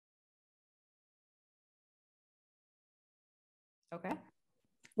Okay.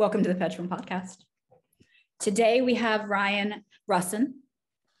 Welcome to the Petuum podcast. Today we have Russon,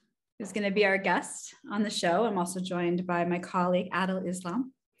 who's going to be our guest on the show. I'm also joined by my colleague, Adil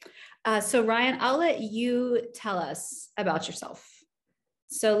Islam. So Ryan, I'll let you tell us about yourself.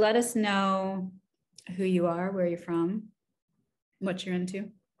 So let us know who you are, where you're from, what you're into.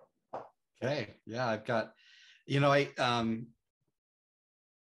 Okay. Yeah, I've got,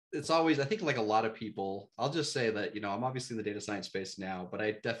 it's always, I think like a lot of people, I'll just say that, I'm obviously in the data science space now, but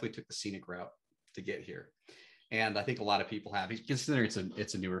I definitely took the scenic route to get here. And I think a lot of people have, considering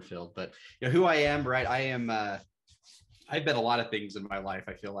it's a newer field, but who I am, right? I've been a lot of things in my life,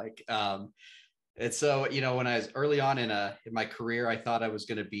 I feel like. And so, when I was early on in my career, I thought I was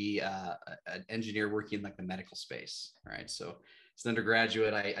going to be an engineer working in like the medical space, right? So as an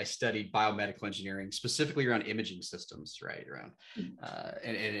undergraduate, I studied biomedical engineering, specifically around imaging systems, right?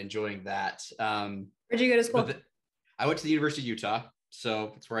 And enjoying that. Where'd you go to school? I went to the University of Utah.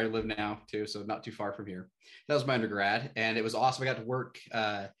 So that's where I live now too. So not too far from here. That was my undergrad. And it was awesome. I got to work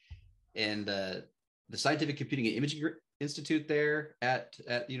in the Scientific Computing and Imaging Institute there at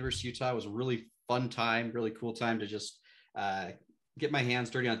the University of Utah. It was a really fun time, really cool time to just get my hands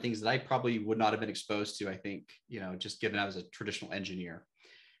dirty on things that I probably would not have been exposed to, I think, just given I was a traditional engineer,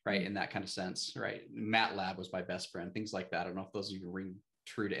 right? In that kind of sense, right? MATLAB was my best friend, things like that. I don't know if those even ring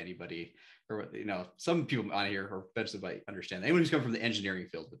true to anybody, or, some people on here are eventually might understand. Anyone who's come from the engineering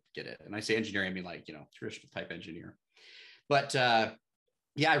field would get it. And I say engineering, I mean like, traditional type engineer. But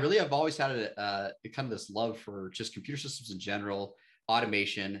yeah, I really have always had a kind of this love for just computer systems in general,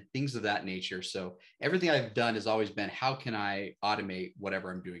 automation, things of that nature. So everything I've done has always been, how can I automate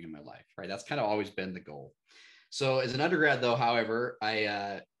whatever I'm doing in my life, right? That's kind of always been the goal. So as an undergrad though, however,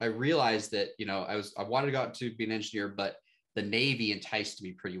 I realized that, I wanted to go out to be an engineer, but the Navy enticed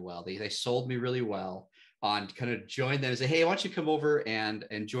me pretty well. They sold me really well on kind of join them and say, hey, why don't you come over and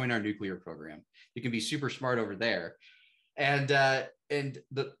join our nuclear program? You can be super smart over there. And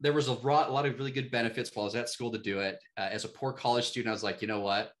there was a lot of really good benefits while I was at school to do it. As a poor college student, I was like, you know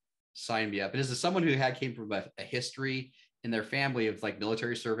what, sign me up. And as someone who came from a history in their family of like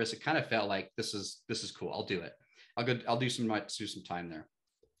military service, it kind of felt like this is cool. I'll do it. I'll do some time there.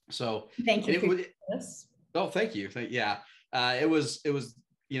 So thank you for this. Oh, thank you. Yeah. It was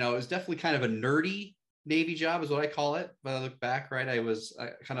definitely kind of a nerdy Navy job is what I call it. But I look back, right, I was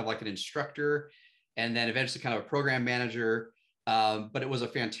kind of like an instructor and then eventually kind of a program manager. But it was a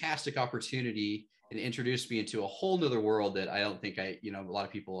fantastic opportunity and introduced me into a whole nother world that I don't think a lot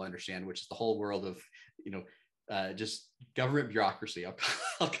of people understand, which is the whole world of, just government bureaucracy. I'll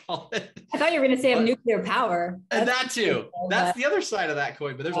call it. I thought you were going to say of nuclear power. And that too. That's the other side of that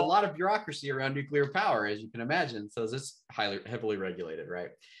coin. But there's a lot of bureaucracy around nuclear power, as you can imagine. So it's heavily regulated, right?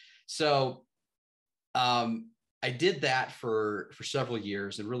 So I did that for several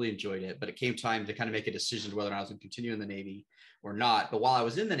years and really enjoyed it. But it came time to kind of make a decision whether or not I was going to continue in the Navy or not. But while I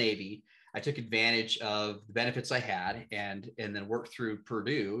was in the Navy, I took advantage of the benefits I had and then worked through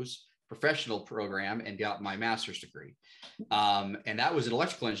Purdue's professional program and got my master's degree. And that was in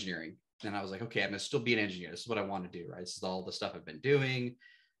electrical engineering. And I was like, okay, I'm going to still be an engineer. This is what I want to do, right? This is all the stuff I've been doing.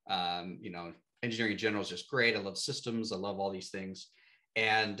 Engineering in general is just great. I love systems. I love all these things.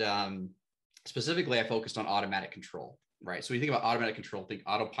 And specifically, I focused on automatic control, right? So when you think about automatic control, think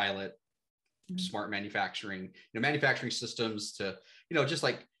autopilot, smart manufacturing, manufacturing systems to, just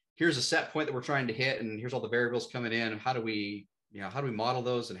like, here's a set point that we're trying to hit, and here's all the variables coming in. How do we model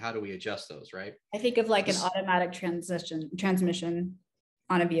those and how do we adjust those, right? I think of like an automatic transmission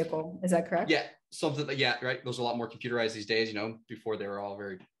on a vehicle. Is that correct? Yeah, something that, yeah, right. Those are a lot more computerized these days, before they were all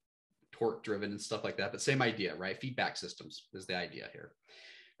very torque driven and stuff like that. But same idea, right? Feedback systems is the idea here,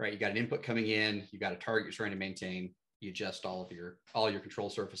 right? You got an input coming in, you got a target you're trying to maintain, you adjust all your control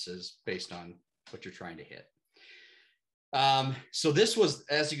surfaces based on what you're trying to hit. So this was,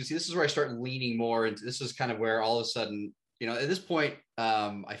 as you can see, this is where I start leaning more into, this is kind of where all of a sudden, at this point,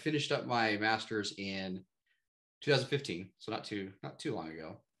 I finished up my master's in 2015, so not too long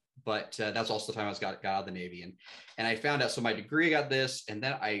ago. But that's also the time I got out of the Navy, and I found out. So my degree, I got this, and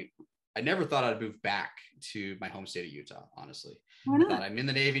then I never thought I'd move back to my home state of Utah. Honestly, I thought I'm in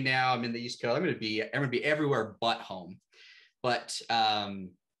the Navy now. I'm in the East Coast. I'm going to be everywhere but home. But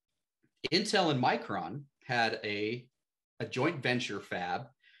Intel and Micron had a joint venture fab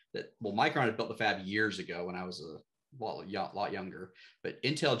that, well, Micron had built the fab years ago when I was a lot younger, but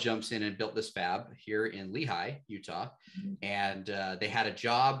Intel jumps in and built this fab here in Lehi, Utah. And they had a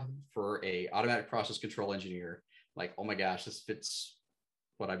job for a automatic process control engineer. Like, oh my gosh, this fits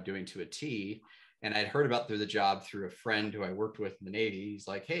what I'm doing to a T. And I'd heard about the job through a friend who I worked with in the Navy. He's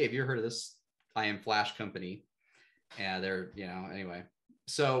like, hey, have you heard of this IM Flash company? And they're, anyway.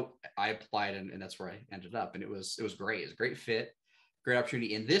 So I applied and that's where I ended up. And it was great. It was a great fit, great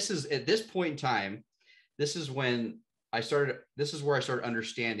opportunity. And this is at this point in time, this is where I started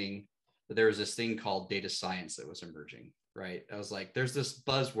understanding that there was this thing called data science that was emerging, right? I was like, there's this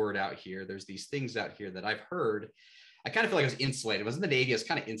buzzword out here. There's these things out here that I've heard. I kind of feel like I was insulated. I was in the Navy. I was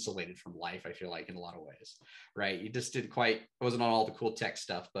kind of insulated from life, I feel like, in a lot of ways, right? You just I wasn't on all the cool tech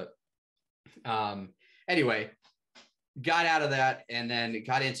stuff, but anyway, got out of that and then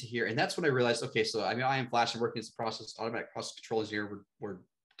got into here. And that's when I realized, okay, so I am Flash and working as a automatic process control engineer.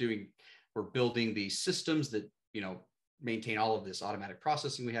 We're building the systems that, maintain all of this automatic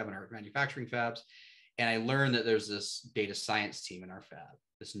processing we have in our manufacturing fabs. And I learned that there's this data science team in our fab,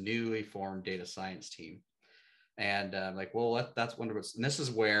 this newly formed data science team. And I'm like, well, that's wonderful. And this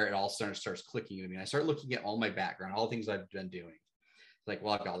is where it all starts clicking to me. I start looking at all my background, all the things I've been doing. Like,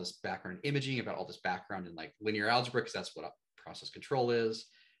 well, I've got all this background in imaging, I've got all this background in like linear algebra, because that's what process control is.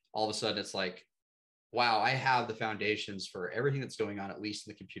 All of a sudden, it's like, wow, I have the foundations for everything that's going on, at least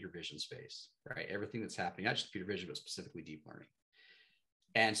in the computer vision space, right? Everything that's happening, not just computer vision, but specifically deep learning.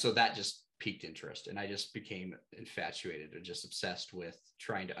 And so that just piqued interest. And I just became infatuated and just obsessed with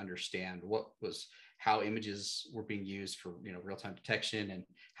trying to understand how images were being used for, real-time detection, and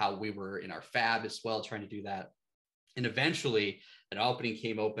how we were in our fab as well, trying to do that. And eventually an opening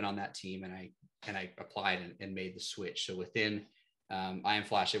came open on that team, and I applied and made the switch. So within IM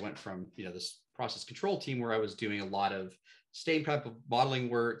Flash, I went from, this process control team where I was doing a lot of same type of modeling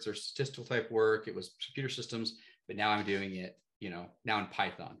work or statistical type work. It was computer systems, but now I'm doing it, now in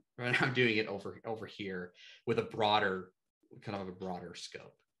Python, right? I'm doing it over here with a broader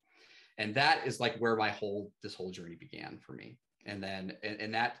scope. And that is like where this whole journey began for me. And then,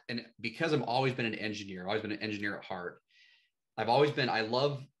 and because I've always been an engineer, always been an engineer at heart. I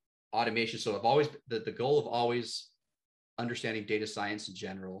love automation. So I've always, the goal of always understanding data science in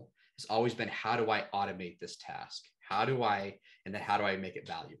general has always been, how do I automate this task? How do I make it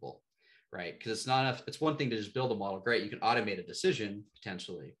valuable? Right? Because it's not enough. It's one thing to just build a model. Great. You can automate a decision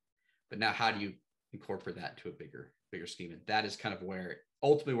potentially, but now how do you incorporate that into a bigger scheme? And that is kind of where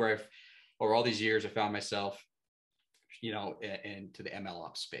over all these years, I found myself, into the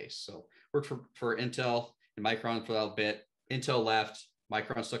MLOps space. So worked for Intel and Micron for a little bit. Intel left,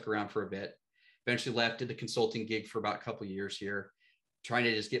 Micron stuck around for a bit, eventually left, did the consulting gig for about a couple of years here, trying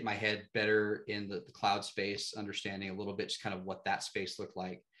to just get my head better in the cloud space, understanding a little bit just kind of what that space looked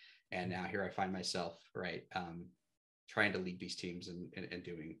like. And now here I find myself, right, trying to lead these teams and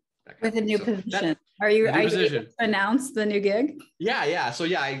doing that kind with a new position. Are you able to announce the new gig? Yeah. So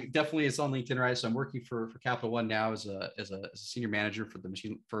yeah, I definitely, it's on LinkedIn, right? So I'm working for Capital One now as a senior manager for the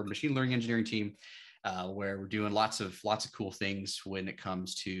machine learning engineering team, where we're doing lots of cool things when it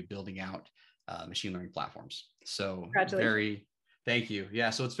comes to building out machine learning platforms. So thank you. Yeah.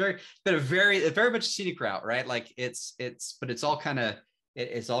 So it's been a very much scenic route, right? Like but it's all kind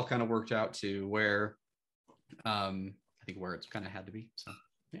of worked out to where I think where it's kind of had to be. So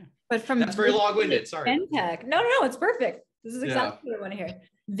yeah. But that's very long-winded. Sorry. FinTech. No, it's perfect. This is exactly what I want to hear.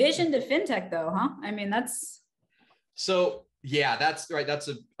 Vision to FinTech though, huh? I mean, that's. So yeah, that's right. That's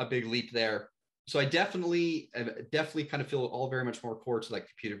a big leap there. So I definitely kind of feel all very much more core to like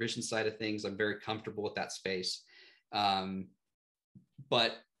computer vision side of things. I'm very comfortable with that space.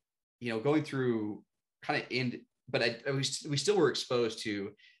 But, going through we still were exposed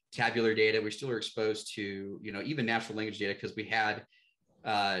to tabular data. We still were exposed to, even natural language data, because we had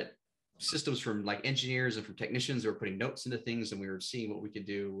systems from like engineers and from technicians who were putting notes into things, and we were seeing what we could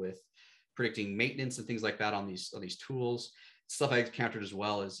do with predicting maintenance and things like that on these tools. Stuff I encountered as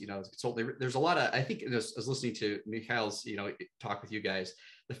well as, there's a lot of, I think, I was listening to Mikhail's, talk with you guys,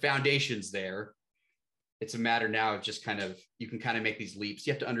 the foundations there. It's a matter now of just you can kind of make these leaps.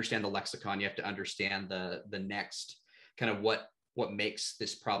 You have to understand the lexicon. You have to understand the next kind of what makes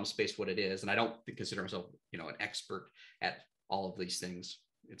this problem space what it is. And I don't consider myself, an expert at all of these things.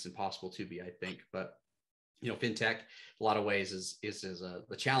 It's impossible to be, I think, but FinTech, a lot of ways is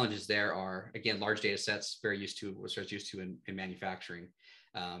the challenges there are, again, large data sets, very used to in manufacturing.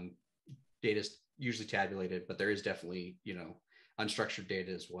 Data is usually tabulated, but there is definitely, unstructured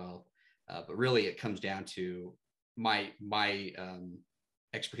data as well. But really it comes down to my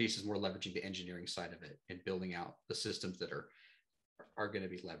expertise is more leveraging the engineering side of it and building out the systems that are going to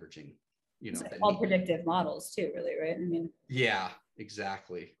be leveraging, all predictive models too, really, right? I mean, yeah,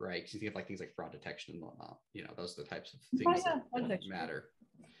 exactly, right. Because you think of things like fraud detection and whatnot. Those are the types of things that matter.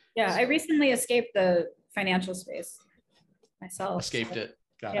 Yeah, so. I recently escaped the financial space myself.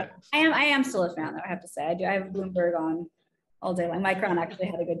 Got it. I am still a fan, though, I have to say. I have Bloomberg on all day long. Micron actually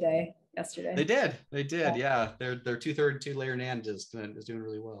had a good day yesterday. They did. Yeah. Their 2-layer NAND is doing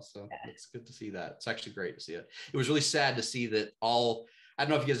really well. So it's good to see that. It's actually great to see it. It was really sad to see that I don't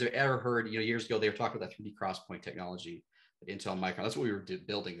know if you guys have ever heard, years ago, they were talking about that 3D XPoint technology, Intel and Micron. That's what we were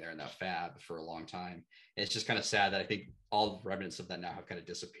building there in that fab for a long time. And it's just kind of sad that I think all the remnants of that now have kind of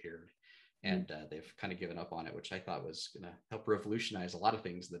disappeared. And they've kind of given up on it, which I thought was going to help revolutionize a lot of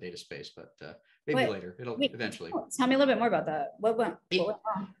things in the data space, but maybe later. It'll eventually. Tell me a little bit more about that. What went wrong?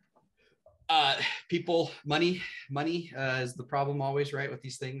 People, money is the problem always, right? With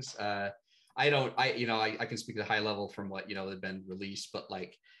these things. I can speak at a high level from what, had been released, but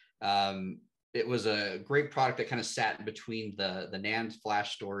it was a great product that kind of sat in between the NAND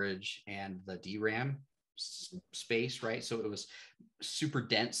flash storage and the DRAM space, right? So it was super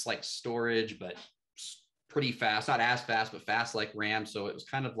dense like storage, but pretty fast, not as fast, but fast like RAM. So it was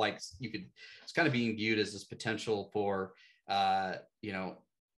kind of like it's kind of being viewed as this potential for,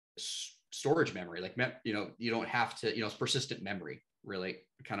 storage memory, you don't have to, it's persistent memory, really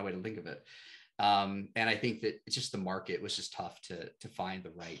kind of way to think of it. And I think that it's just the market was just tough to find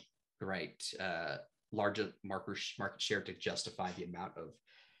the right larger market share to justify the amount of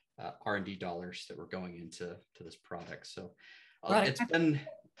R&D dollars that were going into this product. So it's been,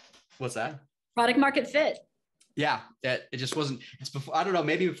 what's that? Product market fit. Yeah, it just wasn't. It's before. I don't know.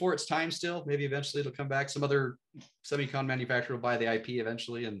 Maybe before its time. Still, maybe eventually it'll come back. Some other semicon manufacturer will buy the IP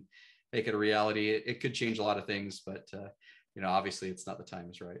eventually and make it a reality. It could change a lot of things, but obviously it's not the time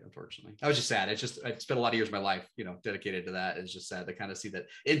is right. Unfortunately, I was just sad. I spent a lot of years of my life, dedicated to that. It's just sad to kind of see that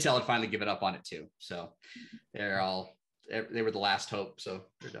Intel had finally given up on it too. So they were the last hope. So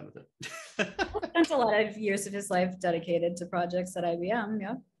they're done with it. Spent a lot of years of his life dedicated to projects at IBM.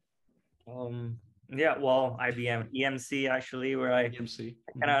 Yeah. Yeah, well, IBM EMC actually, where I kind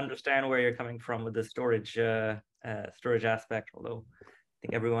of understand where you're coming from with the storage aspect. Although I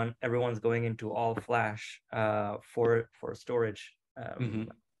think everyone's going into all flash for storage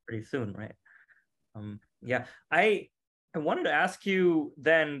pretty soon, right? Yeah, I wanted to ask you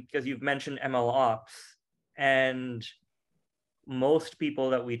then, because you've mentioned MLOps, and most people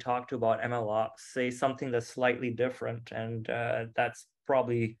that we talk to about MLOps say something that's slightly different, and that's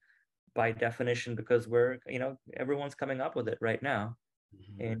probably by definition because everyone's coming up with it right now.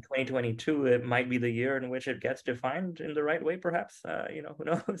 In 2022, it might be the year in which it gets defined in the right way, perhaps. Who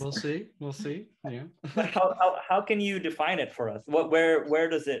knows? We'll see. Yeah. But how can you define it for us? Where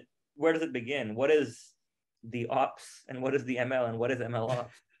does it begin? What is the ops and what is the ML and what is MLOps?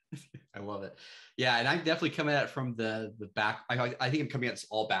 I love it. Yeah, and I'm definitely coming at it from the back. I think I'm coming at this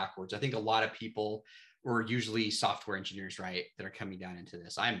all backwards. I think a lot of people were usually software engineers, right, that are coming down into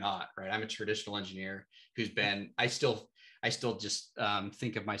this. I'm not, right? I'm a traditional engineer who's been. I still just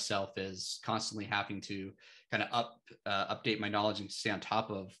think of myself as constantly having to kind of update my knowledge and stay on top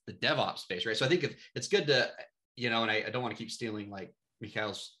of the DevOps space, right? So I think it's good to, and I don't want to keep stealing like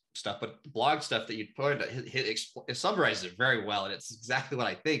Mikhail's stuff, but the blog stuff that you put, it summarizes it very well, and it's exactly what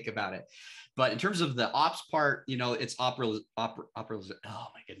I think about it. But in terms of the ops part, it's oh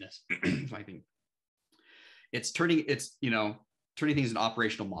my goodness, my thing. It's turning things into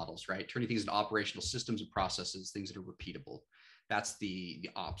operational models, right? Turning things into operational systems and processes, things that are repeatable. That's the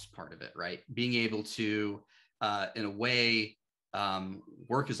ops part of it, right? Being able to, in a way,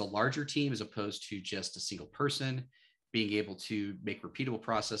 work as a larger team as opposed to just a single person, being able to make repeatable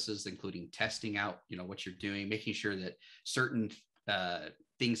processes, including testing out, what you're doing, making sure that certain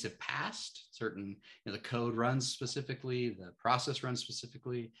things have passed, certain, the code runs specifically, the process runs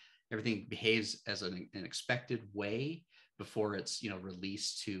specifically, everything behaves as an expected way before it's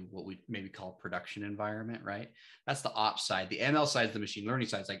released to what we maybe call production environment, right? That's the ops side. The ML side is the machine learning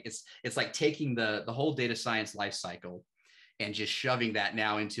side. It's like taking the whole data science life cycle and just shoving that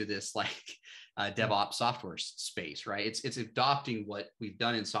now into this DevOps software space, right? It's adopting what we've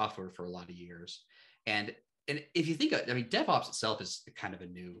done in software for a lot of years. And if you think, DevOps itself is kind of a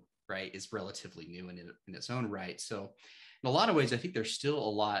new, right? It's relatively new in its own right. So in a lot of ways, I think there's still a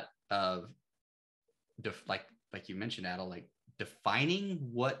lot of like you mentioned, Adil, like defining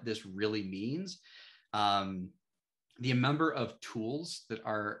what this really means. The number of tools that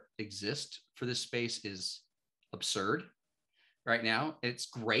exist for this space is absurd right now. It's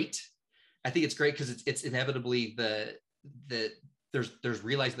great. I think it's great because it's inevitably there's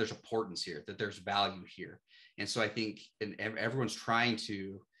realizing there's importance here, that there's value here. And so I think everyone's trying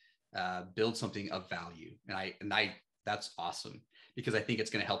to build something of value. And I that's awesome. because I think it's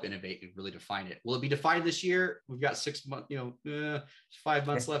going to help innovate and really define it. Will it be defined this year? We've got 6 months, 5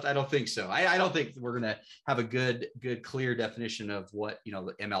 months left. I don't think so. I don't think we're going to have a good, clear definition of what, the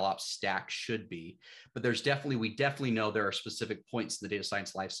MLOps stack should be. But we definitely know there are specific points in the data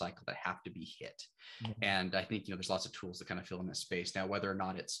science lifecycle that have to be hit. Mm-hmm. And I think, there's lots of tools that kind of fill in that space. Now, whether or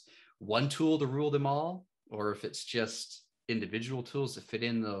not it's one tool to rule them all, or if it's just individual tools that fit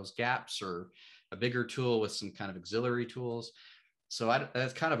in those gaps, or a bigger tool with some kind of auxiliary tools. So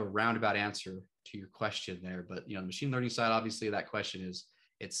that's kind of a roundabout answer to your question there. But, the machine learning side, obviously that question is,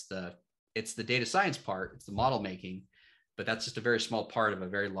 it's the data science part, it's the model making, but that's just a very small part of a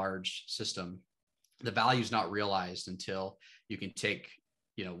very large system. The value is not realized until you can take,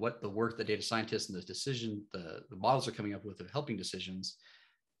 what the work the data scientists and the models are coming up with of helping decisions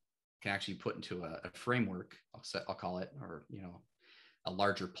can actually put into a framework, I'll call it, or, a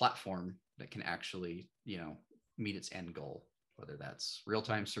larger platform that can actually, meet its end goal, whether that's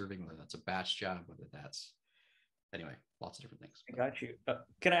real-time serving, whether that's a batch job, whether that's, anyway, lots of different things. I got you.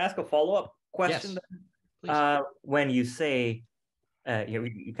 Can I ask a follow-up question? Yes, when you say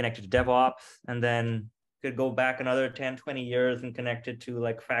you connected to DevOps, and then could go back another 10, 20 years and connect it to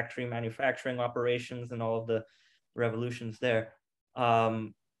like factory manufacturing operations and all of the revolutions there.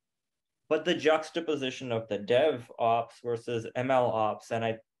 But the juxtaposition of the DevOps versus MLOps, and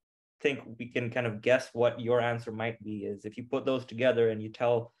I think we can kind of guess what your answer might be, is if you put those together and you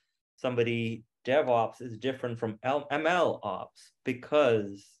tell somebody DevOps is different from MLOps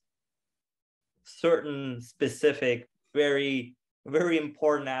because certain specific, very, very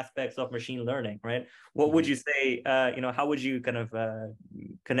important aspects of machine learning, right? What would you say, how would you kind of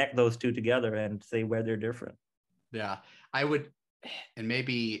connect those two together and say where they're different? Yeah, I would, and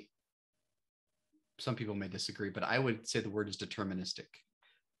maybe some people may disagree, but I would say the word is deterministic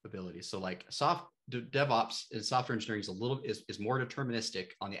ability. So like DevOps and software engineering is more deterministic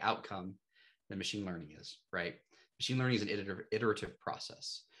on the outcome than machine learning is, right? Machine learning is an iterative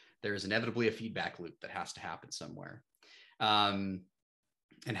process. There is inevitably a feedback loop that has to happen somewhere. And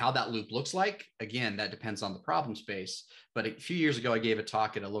how that loop looks like, again, that depends on the problem space. But a few years ago, I gave a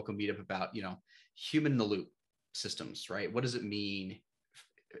talk at a local meetup about, human in the loop systems, right? What does it mean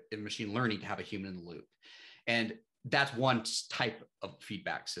in machine learning to have a human in the loop? And that's one type of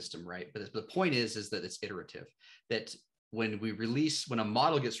feedback system, right? But the point is that it's iterative, that when a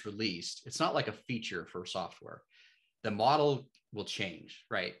model gets released, it's not like a feature for software. The model will change,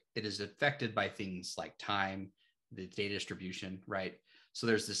 right? It is affected by things like time, the data distribution, right? So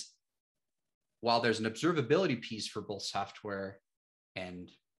while there's an observability piece for both software and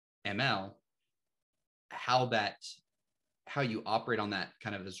ML, how you operate on that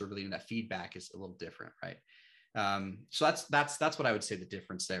kind of observability and that feedback is a little different, right? So that's what I would say the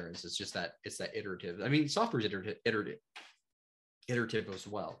difference there is. It's just that it's that iterative. I mean, software is iterative as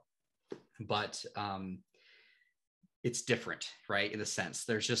well, but it's different, right? In the sense,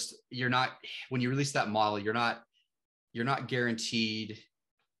 there's just, when you release that model, you're not guaranteed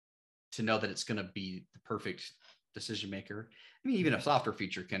to know that it's going to be the perfect decision maker. I mean, even a software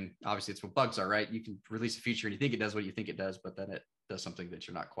feature can, obviously it's what bugs are, right? You can release a feature and you think it does what you think it does, but then it does something that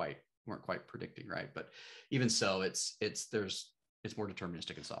weren't quite predicting, right? But even so, it's more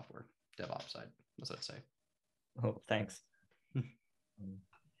deterministic in software, DevOps side. That's what I'd say. Oh, thanks.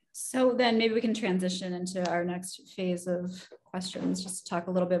 So then maybe we can transition into our next phase of questions, just to talk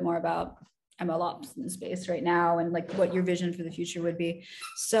a little bit more about MLOps in the space right now and like what your vision for the future would be.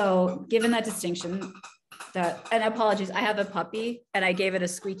 So given that distinction, and apologies, I have a puppy and I gave it a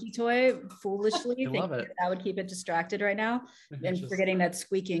squeaky toy foolishly, thinking that would keep it distracted right now, and forgetting that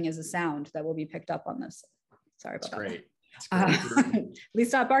squeaking is a sound that will be picked up on this. Sorry about that. That's great. At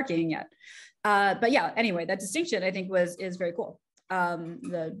least not barking yet. But yeah, anyway, that distinction I think is very cool.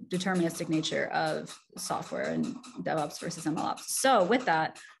 The deterministic nature of software and DevOps versus MLOps. So with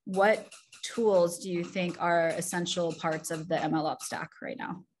that, what tools do you think are essential parts of the MLOps stack right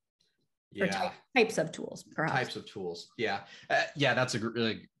now? Yeah. Or types of tools, perhaps. Types of tools. Yeah. That's a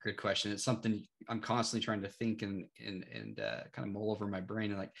really good question. It's something I'm constantly trying to think and kind of mull over my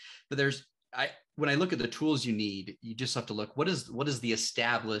brain. But when I look at the tools you need, you just have to look, what is the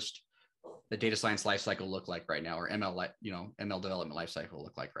established data science lifecycle look like right now, or ML development lifecycle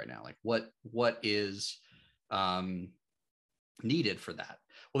look like right now? Like what is needed for that?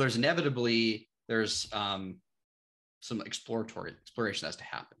 Well, there's some exploration has to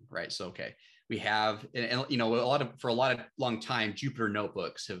happen, right? So, okay, we have, for a long time, Jupyter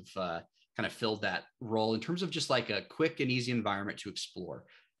notebooks have kind of filled that role in terms of just like a quick and easy environment to explore.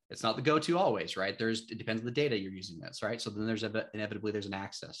 It's not the go-to always, right? It depends on the data you're using this, right? So then there's inevitably an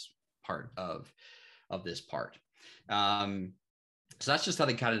access part of this part. So that's just how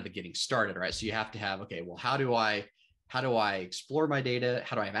they kind of getting started, right? So you have to have, okay, well, how do I explore my data?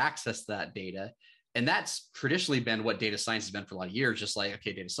 How do I have access to that data? And that's traditionally been what data science has been for a lot of years. Just like,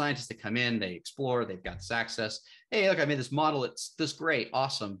 okay, data scientists, they come in, they explore, they've got this access. Hey, look, I made this model. It's this great,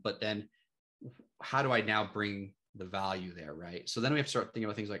 awesome. But then how do I now bring the value there, right? So then we have to start thinking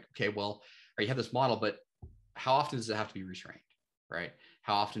about things like, okay, well, you have this model, but how often does it have to be retrained, right?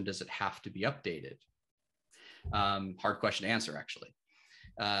 How often does it have to be updated? Hard question to answer, actually.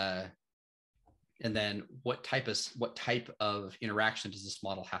 And then what type of interaction does this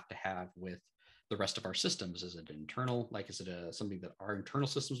model have to have with the rest of our systems? Is it internal? Like, is it something that our internal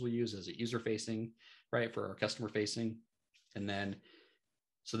systems will use? Is it user facing, right? For our customer facing? And then,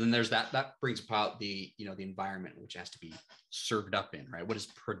 so then there's that brings about the environment which has to be served up in, right? What does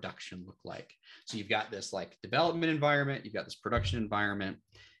production look like? So you've got this like development environment, you've got this production environment,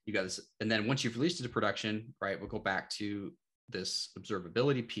 you got this, and then once you've released it to production, right, we'll go back to this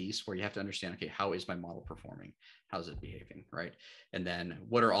observability piece where you have to understand, okay, how is my model performing? How's it behaving, right? And then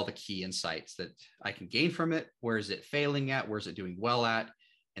what are all the key insights that I can gain from it? Where is it failing at? Where is it doing well at?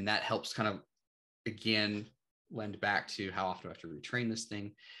 And that helps kind of, again, lend back to how often do I have to retrain this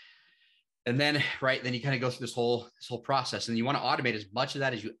thing. And then, right, then you kind of go through this whole process, and you want to automate as much of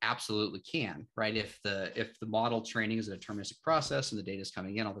that as you absolutely can, right? If the model training is a deterministic process and the data is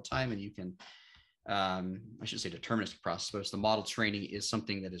coming in all the time, and you can, I should say deterministic process, but if the model training is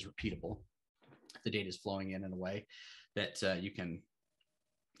something that is repeatable, the data is flowing in a way that you can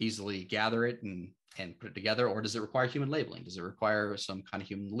easily gather it and put it together, or does it require human labeling? Does it require some kind of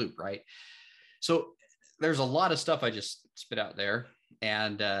human loop, right? So there's a lot of stuff I just spit out there.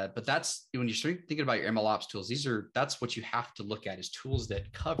 And, but that's when you start thinking about your MLOps tools, that's what you have to look at, is tools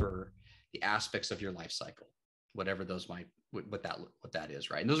that cover the aspects of your life cycle, whatever those might, what that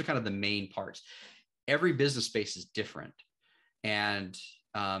is, right? And those are kind of the main parts. Every business space is different, and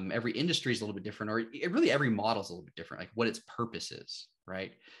every industry is a little bit different, or really every model is a little bit different, like what its purpose is,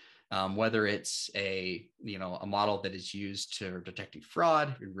 right? Whether it's a model that is used to detecting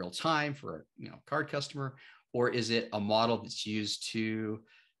fraud in real time for a card customer, or is it a model that's used to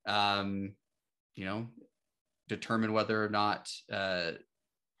determine whether or not I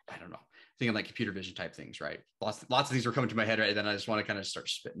don't know, thinking like computer vision type things, right? Lots of things are coming to my head, right? And then I just want to kind of start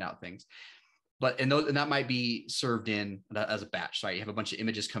spitting out things. But and that might be served in as a batch, right? You have a bunch of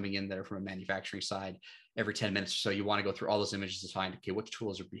images coming in that are from a manufacturing side every 10 minutes or so. You want to go through all those images to find, okay, which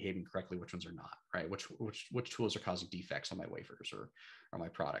tools are behaving correctly, which ones are not, right? Which tools are causing defects on my wafers or my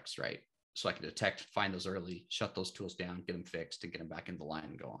products, right? So I can detect, find those early, shut those tools down, get them fixed, and get them back into the line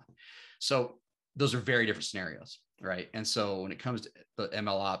and go on. So those are very different scenarios, right? And so when it comes to the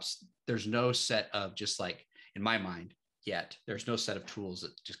MLOps, there's no set of, just like in my mind yet, there's no set of tools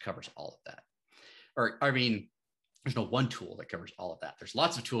that just covers all of that. Or, I mean, there's no one tool that covers all of that. There's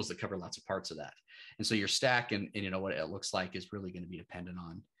lots of tools that cover lots of parts of that. And so your stack and what it looks like is really going to be dependent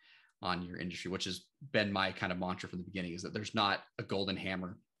on your industry, which has been my kind of mantra from the beginning, is that there's not a golden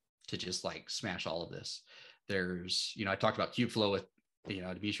hammer to just like smash all of this. There's, I talked about Kubeflow with,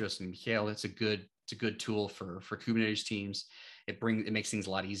 Demetrius and Mikhail. It's a good tool for Kubernetes teams. It makes things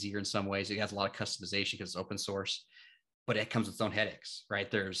a lot easier in some ways. It has a lot of customization because it's open source, but it comes with its own headaches, right?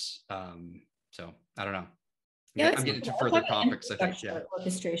 There's, so I don't know. Yeah, I'm getting into further topics, I think. Yeah.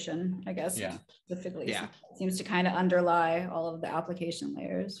 Orchestration, I guess, specifically. Yeah. It seems to kind of underlie all of the application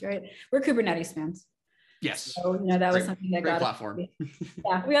layers, right? We're Kubernetes fans. Yes. So, that was something that great got platform.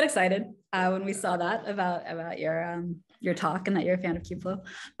 Yeah, we got excited when we saw that about your talk, and that you're a fan of Kubeflow.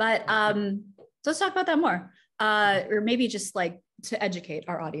 But let's talk about that more, or maybe just like to educate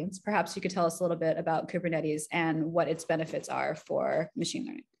our audience. Perhaps you could tell us a little bit about Kubernetes and what its benefits are for machine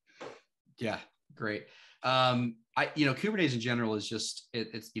learning. Yeah, great. Kubernetes in general is just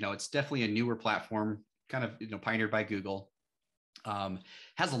it's definitely a newer platform, kind of pioneered by Google.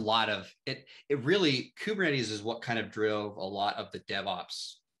 Has a lot of it really, Kubernetes is what kind of drove a lot of the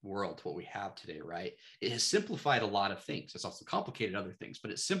DevOps world, what we have today, right? It has simplified a lot of things. It's also complicated other things,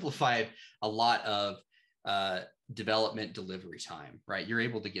 but it simplified a lot of development delivery time, right? You're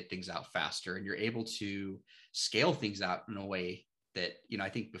able to get things out faster, and you're able to scale things out in a way that, I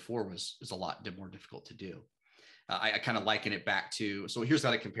think before was a lot more difficult to do. I kind of liken it back to, so here's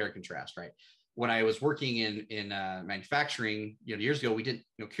how to compare and contrast, right? When I was working in manufacturing, years ago, we didn't,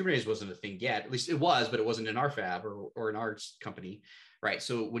 Kubernetes wasn't a thing yet. At least it was, but it wasn't in our fab or in our company, right?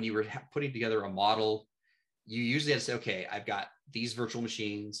 So when you were putting together a model, you usually had to say, okay, I've got these virtual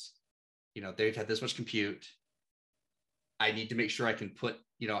machines, they've had this much compute. I need to make sure I can put,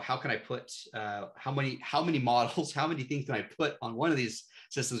 how can I put, how many models, how many things can I put on one of these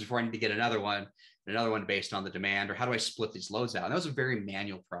systems before I need to get another one? another one based on the demand, or how do I split these loads out? And that was a very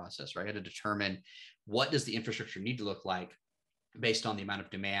manual process, right? I had to determine what does the infrastructure need to look like based on the amount of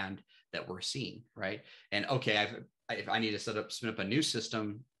demand that we're seeing, right? And okay, if I need to spin up a new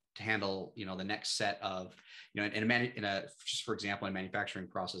system to handle, the next set of, just for example, in manufacturing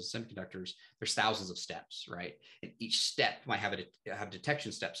process of semiconductors, there's thousands of steps, right? And each step might have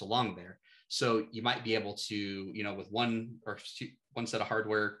detection steps along there. So you might be able to, with one set of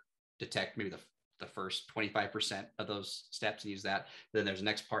hardware, detect maybe the first 25% of those steps and use that. Then there's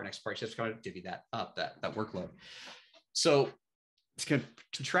next part, just kind of divvy that up, that workload. So to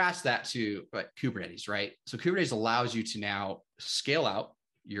contrast that to Kubernetes, right? So Kubernetes allows you to now scale out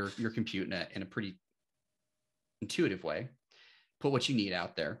your compute in a pretty intuitive way, put what you need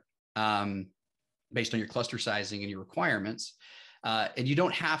out there based on your cluster sizing and your requirements. And you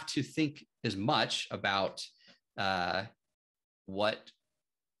don't have to think as much about how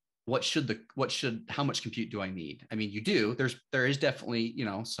much compute do I need? I mean, you do, there is definitely,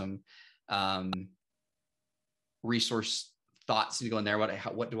 some resource thoughts to go in there.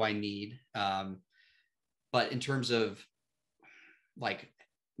 What do I need? But in terms of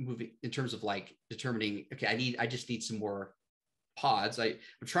determining, okay, I just need some more pods. I'm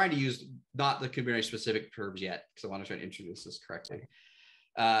trying to use not the Kubernetes specific terms yet, because I want to try to introduce this correctly.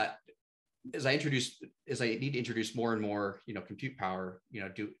 As I need to introduce more and more, compute power,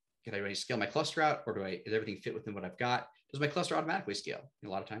 can I really scale my cluster out, or does everything fit within what I've got? Does my cluster automatically scale? A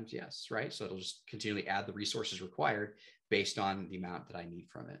lot of times, yes, right? So it'll just continually add the resources required based on the amount that I need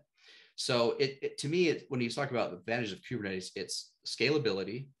from it. So to me, when you talk about the advantages of Kubernetes, it's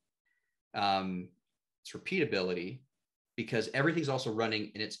scalability, it's repeatability, because everything's also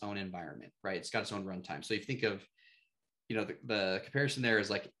running in its own environment, right? It's got its own runtime. So you think of, the comparison there is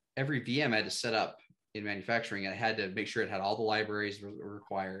like every VM I had to set up in manufacturing, and I had to make sure it had all the libraries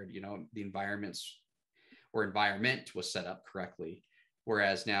required, the environment was set up correctly.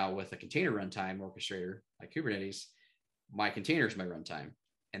 Whereas now with a container runtime orchestrator like Kubernetes, my container is my runtime,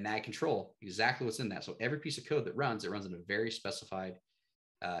 and I control exactly what's in that. So every piece of code that runs, it runs in a very specified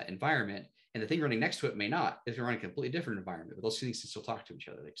environment. And the thing running next to it may not, if you're running a completely different environment, but those things can still talk to each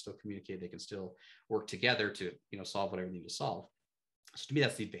other. They can still communicate. They can still work together to, solve whatever they need to solve. So to me,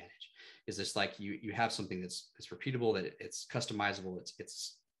 that's the advantage. Is this like you have something that's repeatable, that it's customizable,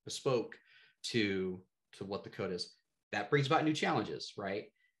 it's bespoke to what the code is. That brings about new challenges,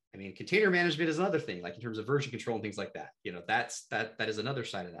 right? I mean, container management is another thing, like in terms of version control and things like that. That is another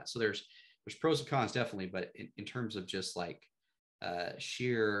side of that. So there's pros and cons definitely, but in terms of just like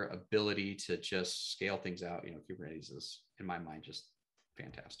sheer ability to just scale things out, Kubernetes is, in my mind, just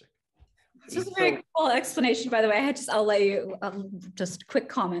fantastic. This is a very cool explanation, by the way. I'll let you just quick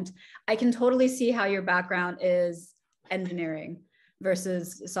comment. I can totally see how your background is engineering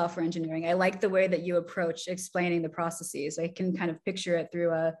versus software engineering. I like the way that you approach explaining the processes. I can kind of picture it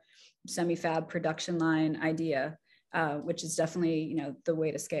through a semi-fab production line idea, which is definitely, the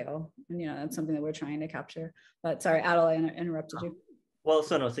way to scale. And, that's something that we're trying to capture. But sorry, Adil, I interrupted you. Well,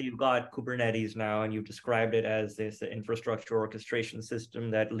 so you've got Kubernetes now, and you've described it as this infrastructure orchestration system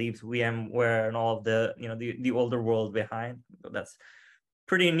that leaves VMware and all of the, the older world behind. That's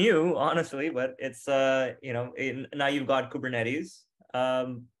pretty new, honestly, but it's, now you've got Kubernetes.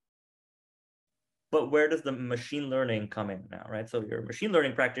 But where does the machine learning come in now, right? So you're a machine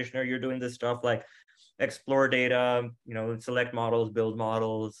learning practitioner, you're doing this stuff like explore data, select models, build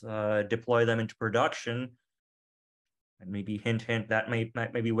models, deploy them into production. And maybe hint, that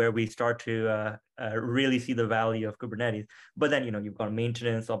might be where we start to really see the value of Kubernetes. But then, you've got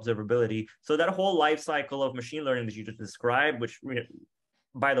maintenance, observability. So that whole life cycle of machine learning that you just described, which,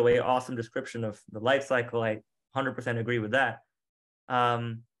 by the way, awesome description of the life cycle. I 100% agree with that.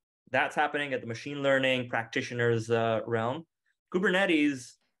 That's happening at the machine learning practitioner's realm.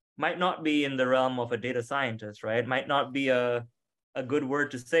 Kubernetes might not be in the realm of a data scientist, right? Might not be a good word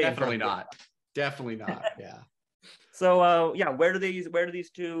to say. Definitely not. Yeah. So where do these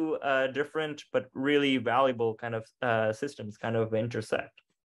two different but really valuable kind of systems kind of intersect?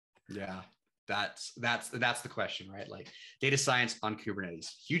 Yeah, that's the question, right? Like data science on Kubernetes,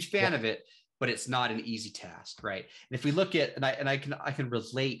 huge fan of it, but it's not an easy task, right? And if we look at, and I can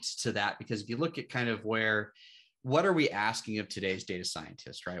relate to that, because if you look at kind of what are we asking of today's data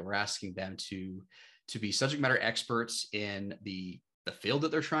scientists, right? We're asking them to be subject matter experts in the field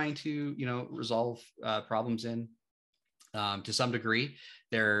that they're trying to, resolve problems in. To some degree,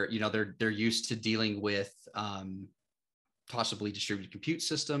 they're used to dealing with possibly distributed compute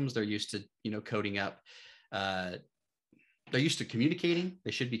systems. They're used to, coding up. They're used to communicating.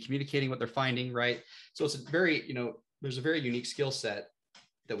 They should be communicating what they're finding, right? So it's a very, there's a very unique skill set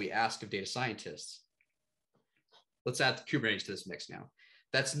that we ask of data scientists. Let's add Kubernetes to this mix now.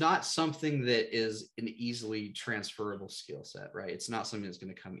 That's not something that is an easily transferable skill set, right? It's not something that's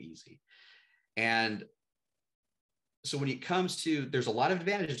going to come easy. And so when it comes to, there's a lot of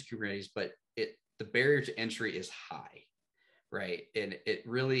advantages to Kubernetes, but the barrier to entry is high, right? And it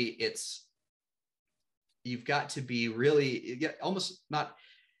really, you've got to be really, almost not,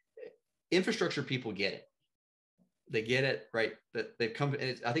 infrastructure people get it. They get it, right? That they've come,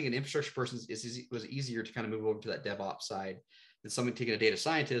 I think an infrastructure person was easier to kind of move over to that DevOps side than someone taking a data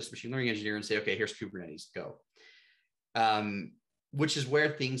scientist, machine learning engineer, and say, okay, here's Kubernetes, go. Which is where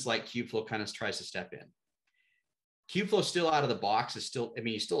things like Kubeflow kind of tries to step in. Kubeflow still out of the box is still, I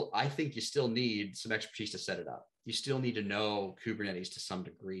mean, I think you still need some expertise to set it up. You still need to know Kubernetes to some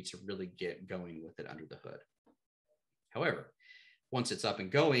degree to really get going with it under the hood. However, once it's up and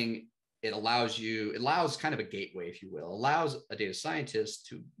going, it allows kind of a gateway, if you will, allows a data scientist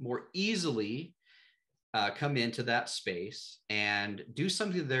to more easily come into that space and do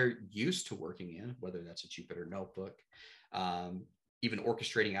something they're used to working in, whether that's a Jupyter notebook, even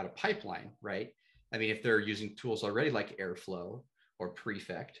orchestrating out a pipeline, right? I mean, if they're using tools already like Airflow or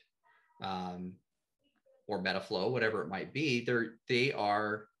Prefect or Metaflow, whatever it might be, they're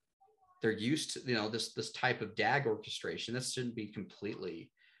used to, this type of DAG orchestration. That shouldn't be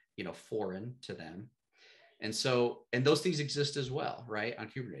completely, foreign to them. And those things exist as well, right? On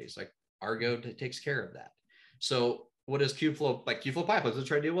Kubernetes, like Argo takes care of that. So what does Kubeflow, like Kubeflow pipelines, let's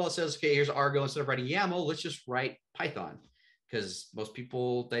try to do? Well, it says, okay, here's Argo. Instead of writing YAML, let's just write Python, because most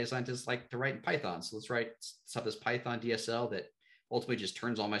people, data scientists, like to write in Python. So let's have this Python DSL that ultimately just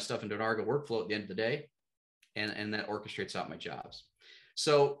turns all my stuff into an Argo workflow at the end of the day. And that orchestrates out my jobs.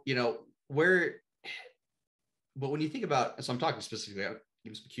 So, but when you think about, so I'm talking specifically, I'll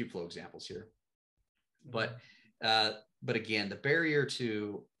give some Kubeflow examples here, but again, the barrier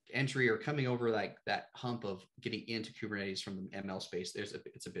to entry or coming over like that hump of getting into Kubernetes from the ML space,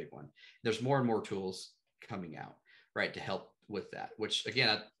 it's a big one. There's more and more tools coming out, right, to help with that, which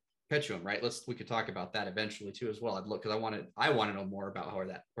again, Petuum, right? We could talk about that eventually too, as well. I'd look, because I want to know more about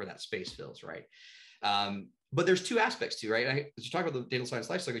where that space fills, right? But there's two aspects too, right? As you talk about the data science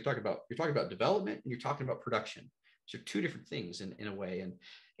lifecycle, you're talking about development and you're talking about production. So two different things in a way.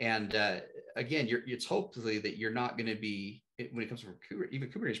 And again, it's hopefully that you're not going to be, when it comes from even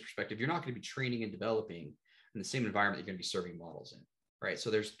Kubernetes perspective, you're not going to be training and developing in the same environment you're going to be serving models in, right? So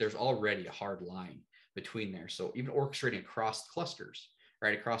there's already a hard line between there. So even orchestrating across clusters,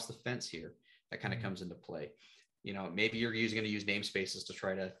 right, across the fence here, that kind of comes into play. Maybe you're going to use namespaces to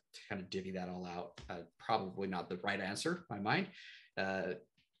try to kind of divvy that all out. Probably not the right answer in my mind.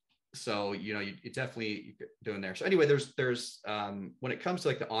 So, you definitely doing there. So anyway, there's when it comes to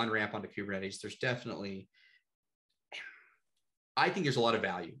like the on-ramp onto Kubernetes, there's definitely, I think there's a lot of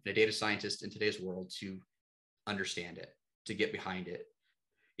value in a data scientist in today's world to understand it, to get behind it.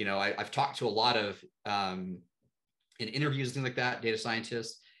 I've talked to a lot of, in interviews and things like that, data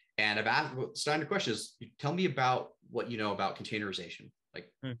scientists, and I've asked standard questions. Tell me about what you know about containerization.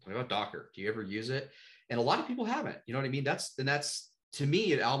 Like, tell me about Docker. Do you ever use it? And a lot of people haven't. You know what I mean? That's to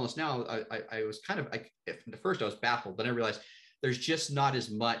me, it almost now. I was kind of at first I was baffled, but I realized there's just not as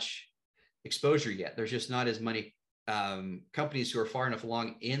much exposure yet. There's just not as many companies who are far enough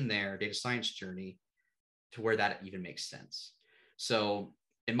along in their data science journey to where that even makes sense. So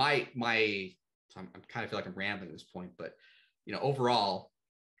in I'm kind of feel like I'm rambling at this point, but overall,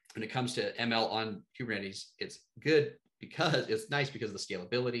 when it comes to ML on Kubernetes, it's good because it's nice because of the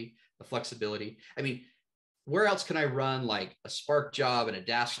scalability, the flexibility. I mean, where else can I run like a Spark job and a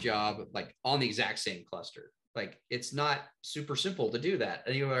Dask job like on the exact same cluster? Like, it's not super simple to do that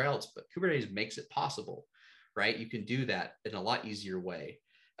anywhere else, but Kubernetes makes it possible, right? You can do that in a lot easier way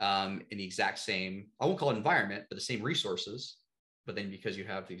in the exact same, I won't call it environment, but the same resources. But then because you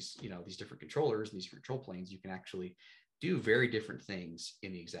have these, these different controllers, these control planes, you can actually do very different things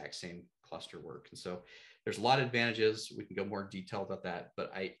in the exact same cluster work. And so there's a lot of advantages. We can go more in detail about that,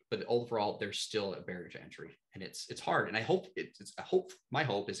 but overall, there's still a barrier to entry, and it's hard. And my hope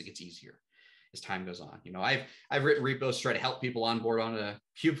is it gets easier as time goes on. I've written repos to try to help people onboard on a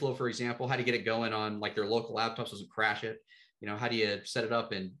Kubeflow, for example, how to get it going on like their local laptops, doesn't crash it. How do you set it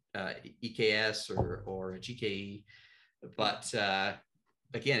up in EKS or a GKE? But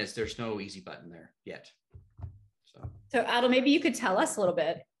again, there's no easy button there yet. So Adil, maybe you could tell us a little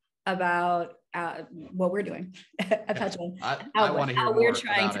bit about what we're doing at Petuum. I want to hear how more we're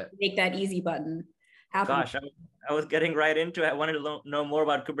trying about to it. make that easy button happen. Gosh, I was getting right into it. I wanted to know more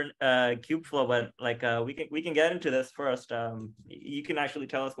about Kubeflow, but like we can get into this first. You can actually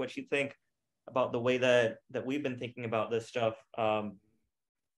tell us what you think about the way that we've been thinking about this stuff.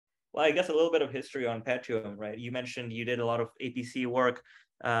 Well, I guess a little bit of history on Petuum, right? You mentioned you did a lot of APC work.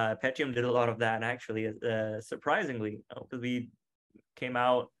 Petuum did a lot of that, actually, surprisingly, because we came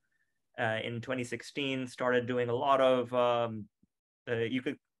out in 2016, started doing a lot of, you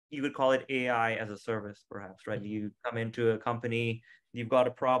could call it AI as a service, perhaps, right? You come into a company, you've got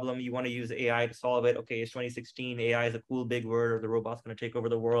a problem, you want to use AI to solve it. Okay, it's 2016, AI is a cool big word, or the robot's going to take over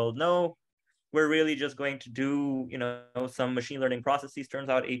the world. No, we're really just going to do, some machine learning processes. Turns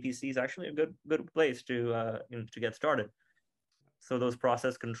out APC is actually a good place to get started. So those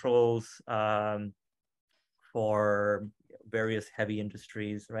process controls for various heavy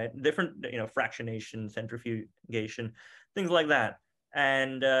industries, right? Different, fractionation, centrifugation, things like that.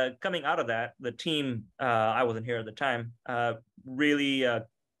 And coming out of that, the team, I wasn't here at the time, really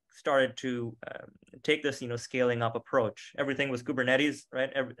started to take this, scaling up approach. Everything was Kubernetes,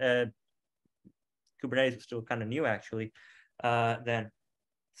 right? Kubernetes was still kind of new, actually, then.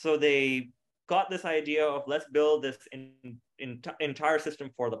 So they got this idea of, let's build this entire system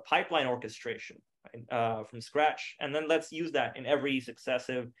for the pipeline orchestration, right, from scratch, and then let's use that in every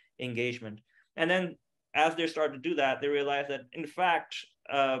successive engagement. And then as they started to do that, they realized that, in fact,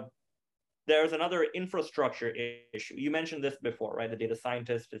 there's another infrastructure issue. You mentioned this before, right? The data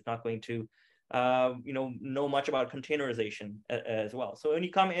scientist is not going to know much about containerization as well. So when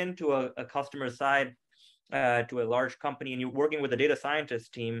you come into a customer side, to a large company, and you're working with a data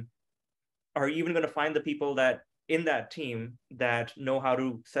scientist team, are you even going to find the people that in that team that know how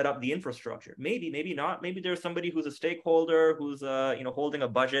to set up the infrastructure? Maybe not. Maybe there's somebody who's a stakeholder who's holding a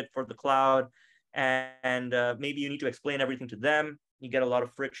budget for the cloud, and maybe you need to explain everything to them. You get a lot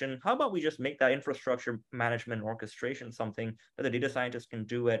of friction. How about we just make that infrastructure management and orchestration something that the data scientist can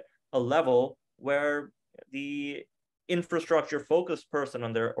do at a level where the infrastructure focused person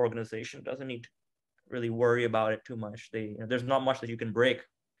on their organization doesn't need to really worry about it too much. There's not much that you can break,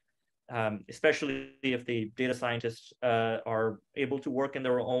 especially if the data scientists are able to work in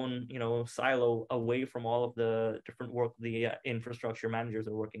their own silo away from all of the different work the infrastructure managers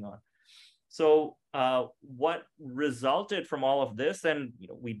are working on. So what resulted from all of this, and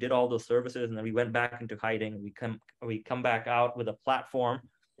we did all those services, and then we went back into hiding. We come back out with a platform.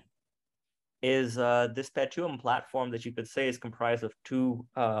 Is this Petuum platform that you could say is comprised of two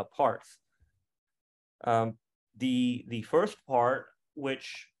parts. The first part,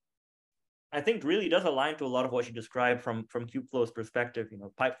 which I think really does align to a lot of what you described from Kubeflow's perspective,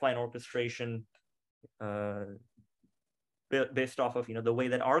 pipeline orchestration, based off of the way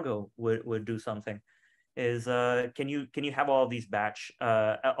that Argo would do something, is can you have all of these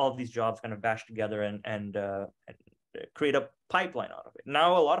jobs kind of batched together and create a pipeline out of it.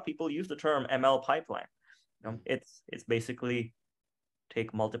 Now a lot of people use the term ML pipeline. It's basically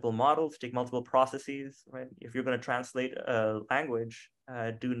take multiple models, take multiple processes, right? If you're going to translate a language,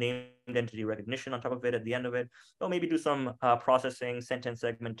 do named entity recognition on top of it at the end of it, or maybe do some processing, sentence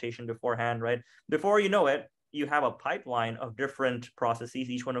segmentation beforehand, right? Before you know it, you have a pipeline of different processes.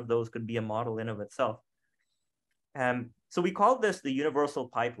 Each one of those could be a model in of itself. So we call this the universal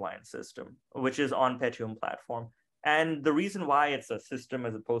pipeline system, which is on Petuum platform. And the reason why it's a system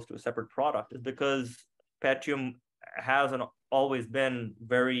as opposed to a separate product is because Petuum has always been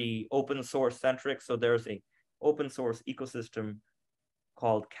very open source centric. So there's a open source ecosystem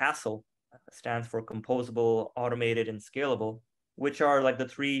called CASTLE, stands for composable, automated, and scalable, which are like the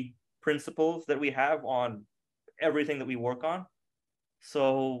three principles that we have on everything that we work on.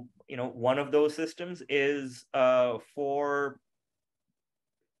 So, one of those systems is for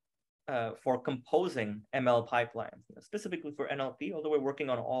composing ML pipelines, specifically for NLP, although we're working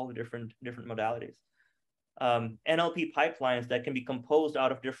on all the different modalities. NLP pipelines that can be composed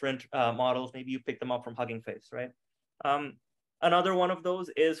out of different models. Maybe you pick them up from Hugging Face, right? Another one of those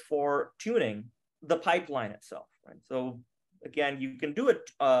is for tuning the pipeline itself, right? So again, you can do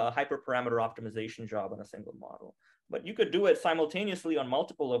a hyperparameter optimization job on a single model, but you could do it simultaneously on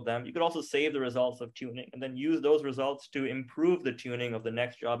multiple of them. You could also save the results of tuning and then use those results to improve the tuning of the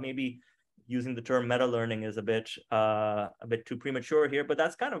next job. Maybe using the term meta learning is a bit too premature here, but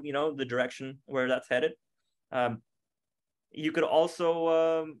that's kind of the direction where that's headed. You could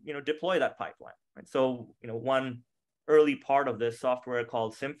also deploy that pipeline, right? So one early part of this software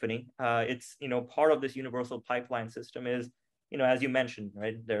called Symphony, it's part of this universal pipeline system is as you mentioned,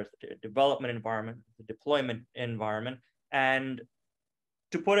 right, there's the development environment, the deployment environment, and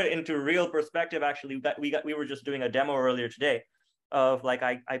to put it into real perspective, actually, that we were just doing a demo earlier today of like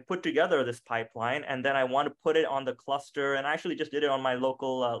I put together this pipeline and then I want to put it on the cluster, and I actually just did it on my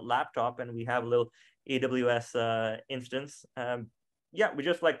local laptop, and we have a little AWS instance. We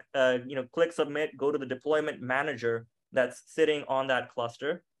just click submit, go to the deployment manager that's sitting on that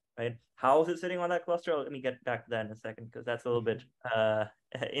cluster, right? How is it sitting on that cluster? Let me get back to that in a second, because that's a little bit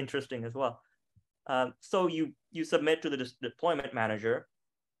interesting as well. So you submit to the deployment manager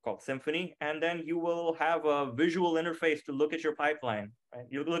called Symphony, and then you will have a visual interface to look at your pipeline, right?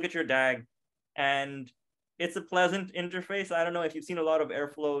 You look at your DAG, and it's a pleasant interface. I don't know if you've seen a lot of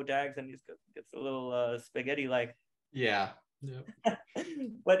Airflow DAGs, and it's a little spaghetti-like. Yeah. Yeah.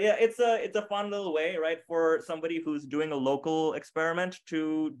 But yeah, it's a fun little way, right, for somebody who's doing a local experiment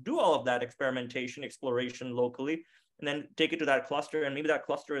to do all of that experimentation, exploration locally, and then take it to that cluster. And maybe that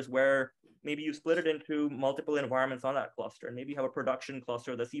cluster is where maybe you split it into multiple environments on that cluster, and maybe you have a production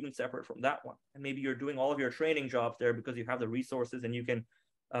cluster that's even separate from that one. And maybe you're doing all of your training jobs there because you have the resources, and you can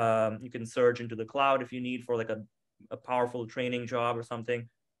surge into the cloud if you need for like a powerful training job or something.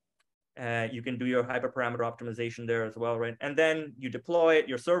 You can do your hyperparameter optimization there as well, right? And then you deploy it,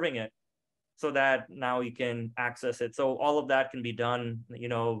 you're serving it so that now you can access it. So all of that can be done,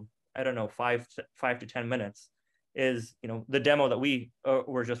 I don't know, 5 to 10 minutes is, the demo that we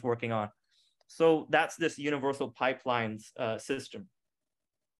were just working on. So that's this universal pipelines system.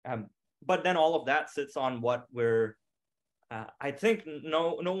 But then all of that sits on what we're, I think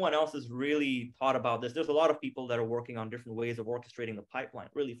no one else has really thought about this. There's a lot of people that are working on different ways of orchestrating the pipeline,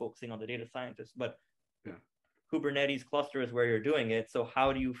 really focusing on the data scientists, but yeah. Kubernetes cluster is where you're doing it. So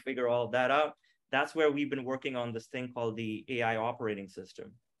how do you figure all of that out? That's where we've been working on this thing called the AI operating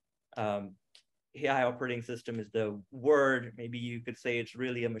system. AI operating system is the word. Maybe you could say it's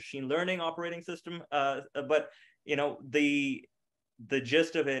really a machine learning operating system. But the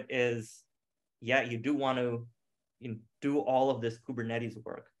gist of it is, yeah, you do want to do all of this Kubernetes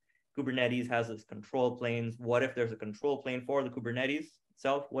work. Kubernetes has its control planes. What if there's a control plane for the Kubernetes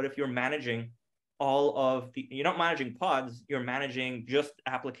itself? What if you're managing all of you're not managing pods, you're managing just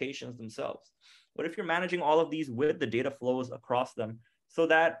applications themselves? What if you're managing all of these with the data flows across them, so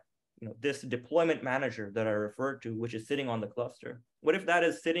that this deployment manager that I referred to, which is sitting on the cluster, what if that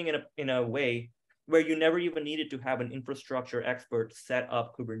is sitting in a way where you never even needed to have an infrastructure expert set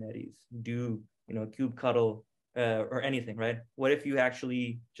up Kubernetes, do kubectl, or anything, right? What if you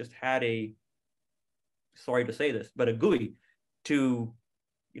actually just had sorry to say this, but a GUI to,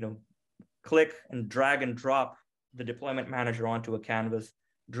 click and drag and drop the deployment manager onto a canvas,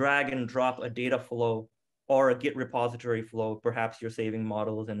 drag and drop a data flow or a Git repository flow. Perhaps you're saving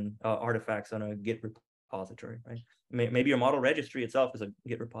models and artifacts on a Git repository, right? Maybe your model registry itself is a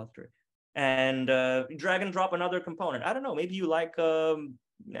Git repository. And drag and drop another component. I don't know, maybe you like an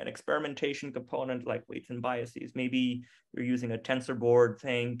experimentation component like weights and biases. Maybe you're using a TensorBoard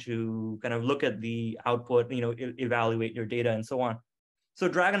thing to kind of look at the output, evaluate your data and so on. So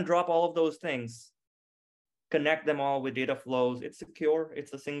drag and drop all of those things, connect them all with data flows. It's secure.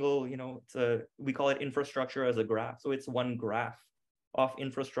 It's a single, we call it infrastructure as a graph. So it's one graph of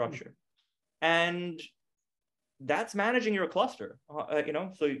infrastructure. And that's managing your cluster,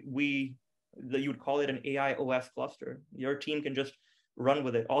 so you would call it an AI OS cluster. Your team can just run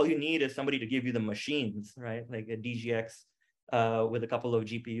with it. All you need is somebody to give you the machines, right? Like a DGX with a couple of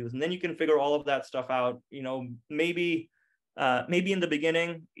GPUs. And then you can figure all of that stuff out. Maybe in the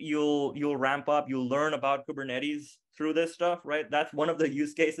beginning, you'll ramp up, you'll learn about Kubernetes through this stuff, right? That's one of the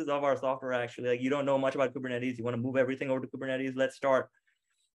use cases of our software, actually. Like, you don't know much about Kubernetes. You want to move everything over to Kubernetes. Let's start.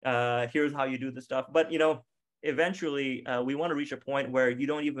 Here's how you do the stuff. But, eventually, we want to reach a point where you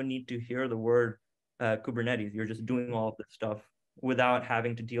don't even need to hear the word Kubernetes. You're just doing all of this stuff without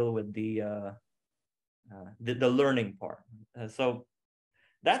having to deal with the learning part. So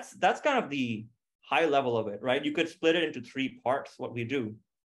that's kind of the high level of it, right? You could split it into 3 parts, what we do.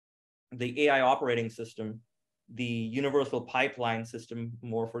 The AI operating system, the universal pipeline system,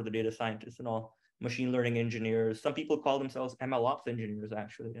 more for the data scientists and all, machine learning engineers. Some people call themselves MLOps engineers,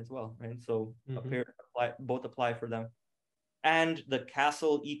 actually, as well, right? So both apply for them. And the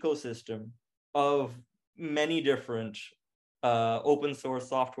Castle ecosystem of many different open source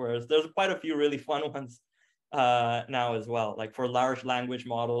softwares. There's quite a few really fun ones now as well. Like for large language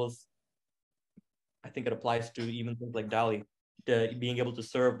models, I think it applies to even things like DALL-E, being able to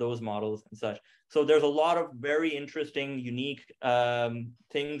serve those models and such. So there's a lot of very interesting, unique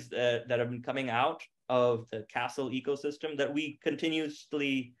things that have been coming out of the Castle ecosystem that we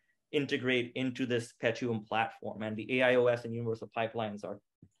continuously integrate into this Petuum platform. And the AIOS and Universal Pipelines are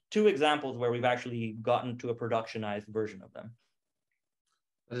 2 examples where we've actually gotten to a productionized version of them.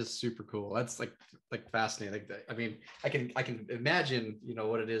 That is super cool. That's like fascinating. I mean, I can imagine,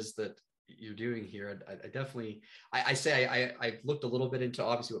 what it is that you're doing here. I definitely, I've looked a little bit into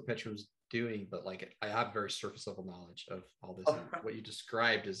obviously what Petuum's doing, but like I have very surface level knowledge of all this. And what you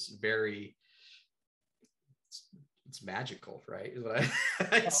described is very it's magical, right? Is what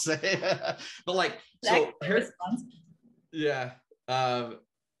I'd say. But like, so yeah. So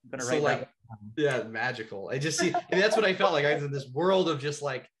like, yeah, magical. I just see, and that's what I felt like. I was in this world of just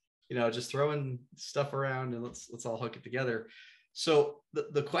like, just throwing stuff around and let's all hook it together. So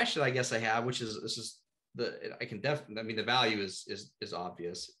the question I guess I have, which is this is I can definitely, I mean, the value is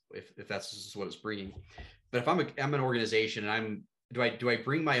obvious if that's just what it's bringing. But if I'm an organization and do I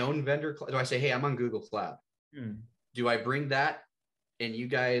bring my own vendor? Do I say, hey, I'm on Google Cloud? Do I bring that and you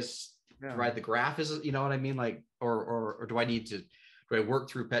guys provide the graph? You know what I mean? Like, or do I need to? Do I work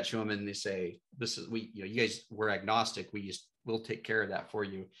through Petuum and they say this is you guys, we're agnostic. We'll take care of that for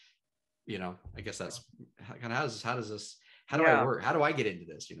you. I guess that's kind of how do I work? How do I get into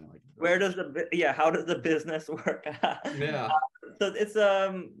this? Like where does how does the business work? Yeah. So it's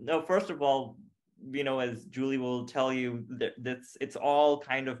no, first of all, as Julie will tell you, that it's all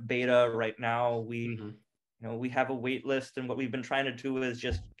kind of beta right now. We we have a wait list, and what we've been trying to do is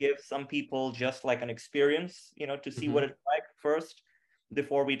just give some people just like an experience, to see what it's like first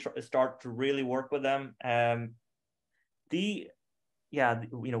before we start to really work with them.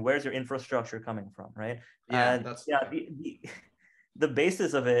 Where's your infrastructure coming from, right? The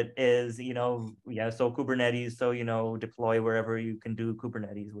basis of it is, so Kubernetes, so, deploy wherever you can do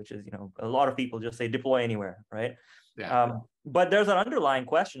Kubernetes, which is, a lot of people just say deploy anywhere, right? Yeah. But there's an underlying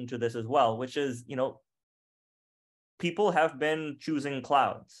question to this as well, which is, people have been choosing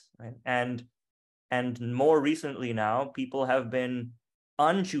clouds, right? And more recently now, people have been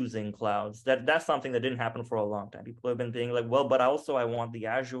unchoosing clouds. That's something that didn't happen for a long time. People have been being like, well, but also I want the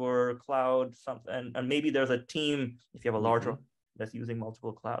Azure cloud, something, and maybe there's a team, if you have a larger that's using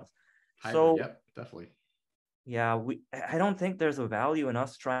multiple clouds. Hybrid, yep, definitely. Yeah, I don't think there's a value in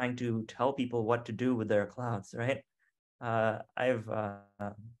us trying to tell people what to do with their clouds, right? I've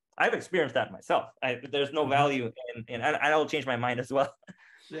experienced that myself. There's no value in and I'll change my mind as well.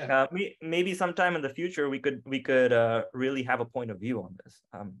 Yeah. Maybe sometime in the future we could really have a point of view on this.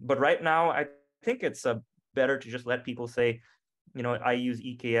 But right now, I think it's better to just let people say, I use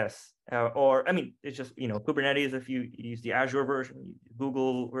EKS, or I mean, it's just Kubernetes. If you use the Azure version,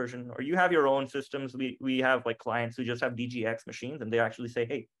 Google version, or you have your own systems. We have like clients who just have DGX machines, and they actually say,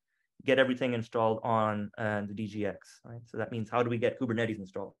 hey, get everything installed on the DGX. Right. So that means, how do we get Kubernetes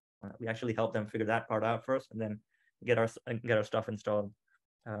installed? We actually help them figure that part out first, and then get our stuff installed.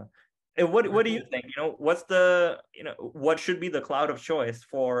 What do you think? What's what should be the cloud of choice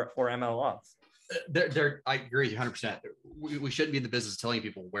for MLOps? I agree 100%. We shouldn't be in the business of telling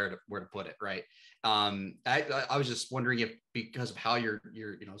people where to put it, right? I was just wondering if, because of how your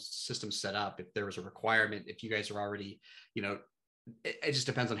system's set up, if there was a requirement, if you guys are already, it just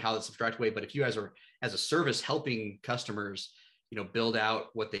depends on how it's abstracted away. But if you guys are, as a service, helping customers, build out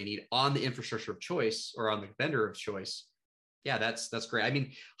what they need on the infrastructure of choice or on the vendor of choice, yeah, that's great. I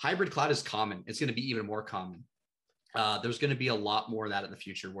mean, hybrid cloud is common. It's going to be even more common. There's going to be a lot more of that in the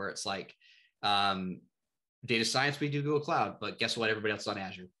future, where it's like, data science, we do Google Cloud, but guess what? Everybody else is on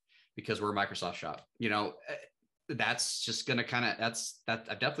Azure because we're a Microsoft shop. That's just going to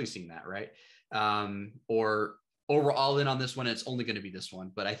I've definitely seen that, right? Or we're all in on this one, and it's only going to be this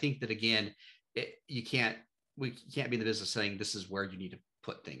one. But I think that, again, we can't be in the business saying this is where you need to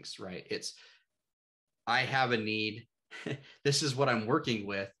put things, right? It's, I have a need. This is what I'm working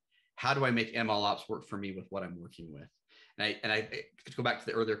with. How do I make MLOps work for me with what I'm working with? And I to go back to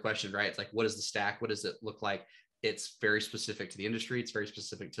the earlier question, right? It's like, what is the stack? What does it look like? It's very specific to the industry. It's very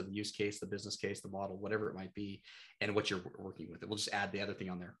specific to the use case, the business case, the model, whatever it might be, and what you're working with. We'll just add the other thing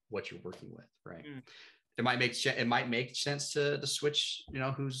on there, what you're working with, right? It might make sense to switch,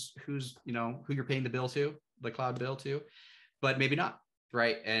 who's who you're paying the bill to, the cloud bill to, but maybe not,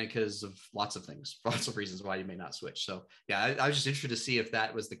 right? And because of lots of things, lots of reasons why you may not switch. So yeah, I was just interested to see if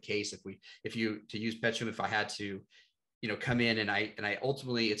that was the case. If you to use Petuum, if I had to, come in and I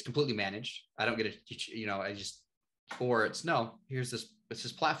ultimately, it's completely managed. I don't get or it's no, it's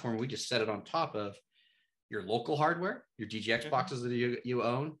this platform. We just set it on top of your local hardware, your DGX boxes that you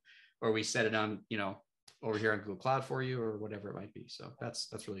own, or we set it on, over here on Google Cloud for you, or whatever it might be. So that's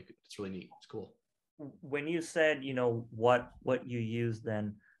really neat. It's cool. When you said, what you use,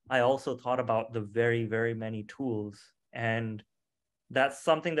 then I also thought about the very, very many tools, and that's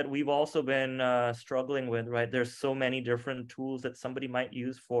something that we've also been struggling with, right? There's so many different tools that somebody might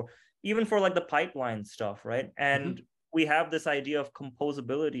use even for like the pipeline stuff, right? And we have this idea of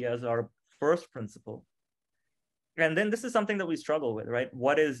composability as our first principle. And then this is something that we struggle with, right?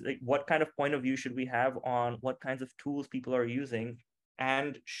 What kind of point of view should we have on what kinds of tools people are using?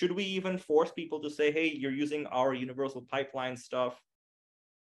 And should we even force people to say, hey, you're using our universal pipeline stuff?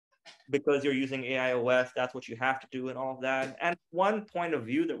 because you're using AIOS, that's what you have to do and all of that. And one point of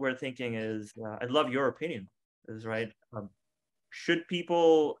view that we're thinking is, I'd love your opinion, is right. Should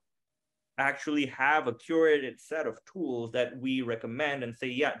people actually have a curated set of tools that we recommend and say,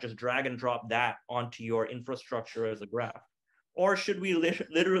 yeah, just drag and drop that onto your infrastructure as a graph? Or should we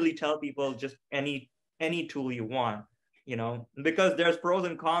literally tell people just any tool you want, because there's pros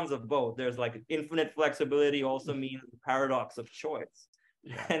and cons of both. There's like infinite flexibility also means the paradox of choice.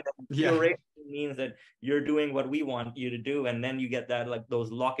 Yeah. And curation means that you're doing what we want you to do. And then you get that, like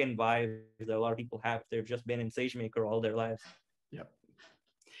those lock-in vibes that a lot of people have. They've just been in SageMaker all their lives. Yep.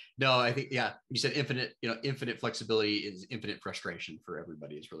 No, I think, you said infinite flexibility is infinite frustration for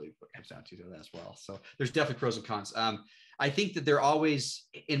everybody is really what it comes down to that as well. So there's definitely pros and cons. I think that there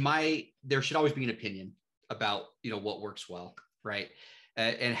should always be an opinion about, what works well, right?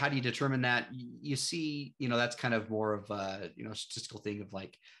 And how do you determine that? You see, that's kind of more of a, statistical thing of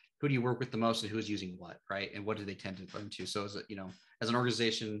like, who do you work with the most and who is using what, right? And what do they tend to learn to? So as an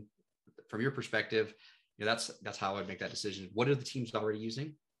organization, from your perspective, that's how I would make that decision. What are the teams already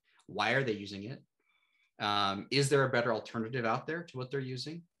using? Why are they using it? Is there a better alternative out there to what they're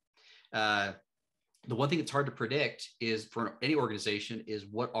using? The one thing that's hard to predict is for any organization is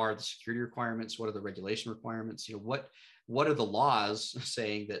what are the security requirements? What are the regulation requirements? What are the laws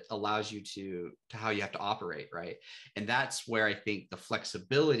saying that allows you to how you have to operate, right? And that's where I think the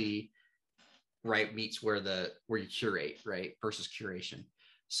flexibility, right, meets where you curate, right, versus curation.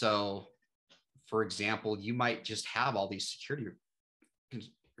 So, for example, you might just have all these security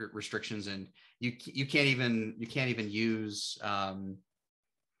restrictions, and you can't even use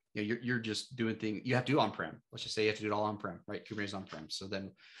you're just doing things you have to do on-prem. Let's just say you have to do it all on-prem, right? Kubernetes on-prem. So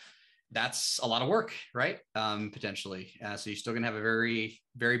then that's a lot of work, right? Potentially. So you're still going to have a very,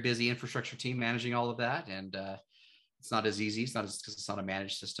 very busy infrastructure team managing all of that. And it's not as easy. It's not because it's not a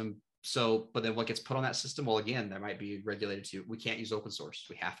managed system. So, but then what gets put on that system? Well, again, there might be regulated to, we can't use open source.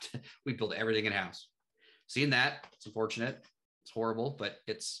 We build everything in-house. Seeing that, it's unfortunate. It's horrible, but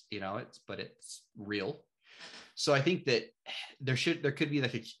it's real. So I think that there should be a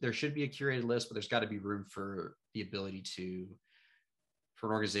curated list, but there's got to be room for the ability for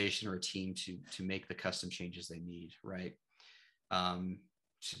an organization or a team to make the custom changes they need, right?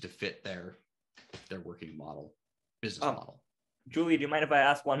 To fit their working model, business model. Julie, do you mind if I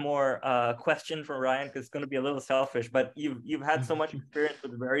ask one more question for Ryan? Because it's going to be a little selfish, but you've had so much experience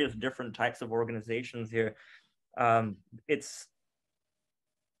with various different types of organizations here.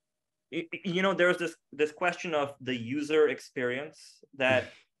 There's this question of the user experience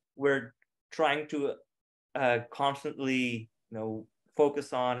that we're trying to constantly,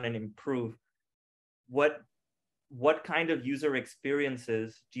 focus on and improve. What kind of user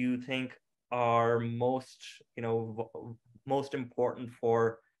experiences do you think are most important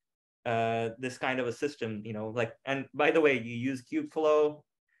for this kind of a system? And by the way, you use Kubeflow.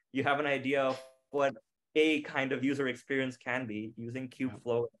 You have an idea of what a kind of user experience can be using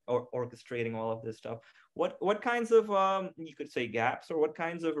Kubeflow or orchestrating all of this stuff. What kinds of you could say gaps, or what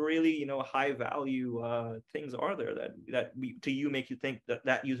kinds of really high value things are there that to you make you think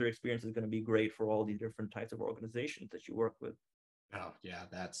that user experience is going to be great for all these different types of organizations that you work with? Oh yeah,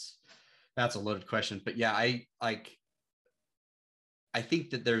 that's a loaded question, but yeah, I think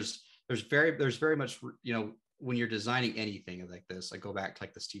that there's very much when you're designing anything like this, I go back to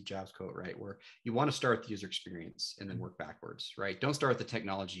like the Steve Jobs quote, right? Where you want to start with the user experience and then work backwards, right? Don't start with the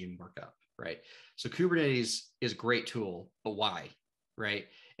technology and work up, right? So Kubernetes is a great tool, but why, right?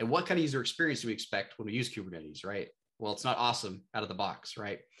 And what kind of user experience do we expect when we use Kubernetes, right? Well, it's not awesome out of the box,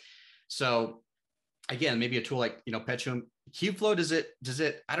 right? So again, maybe a tool like, Petuum, Kubeflow, does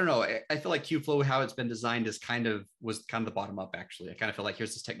it, I don't know. I feel like Kubeflow, how it's been designed was kind of the bottom up, actually. I kind of feel like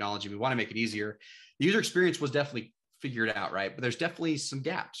here's this technology. We want to make it easier. The user experience was definitely figured out, right? But there's definitely some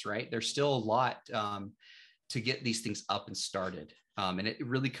gaps, right? There's still a lot to get these things up and started. And it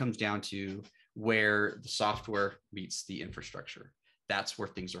really comes down to where the software meets the infrastructure. That's where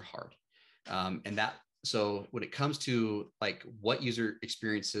things are hard. So when it comes to like what user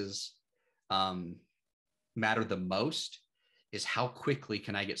experiences matter the most is how quickly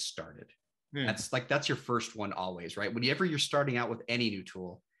can I get started? That's your first one always, right? Whenever you're starting out with any new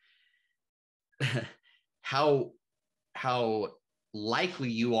tool, how likely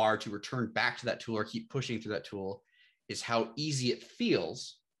you are to return back to that tool or keep pushing through that tool is how easy it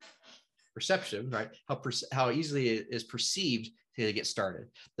feels, perception, right? How easily it is perceived to get started.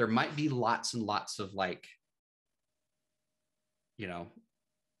 There might be lots and lots of like,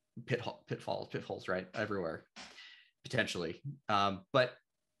 pitfalls, right? Everywhere, potentially. But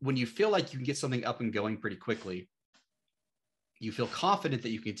when you feel like you can get something up and going pretty quickly, you feel confident that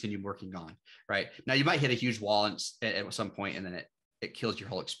you can continue working on, right? Now you might hit a huge wall at some point, and then it kills your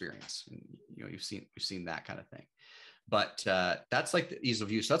whole experience. And, you know, we've seen that kind of thing. But that's like the ease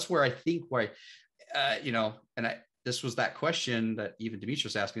of use. That's where I think you know, and this was that question that even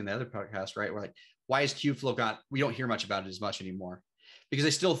Demetrius asked me in the other podcast, right? We're like, why is Kubeflow we don't hear much about it as much anymore? Because I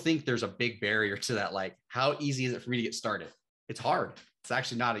still think there's a big barrier to that. Like, how easy is it for me to get started? It's hard. It's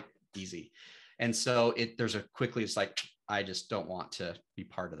actually not easy. And so it's like, I just don't want to be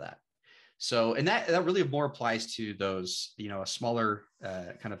part of that. So, and that really more applies to those, you know, a smaller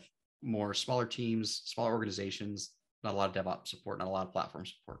kind of more smaller teams, smaller organizations, not a lot of DevOps support, not a lot of platform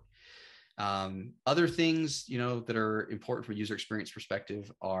support. Other things, you know, that are important from a user experience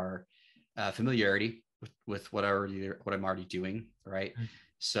perspective are familiarity with what I'm already doing, right? Mm-hmm.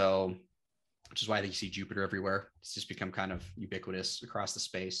 So, which is why you see Jupyter everywhere. It's just become kind of ubiquitous across the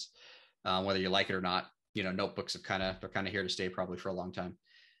space, whether you like it or not. You know, notebooks they're kind of here to stay probably for a long time.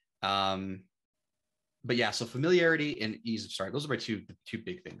 But yeah, so familiarity and ease of start. Those are my two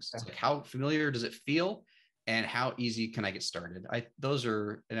big things. It's like, how familiar does it feel, and how easy can I get started?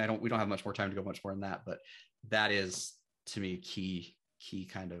 We don't have much more time to go much more than that, but that is, to me, key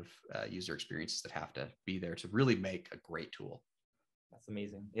kind of user experiences that have to be there to really make a great tool. That's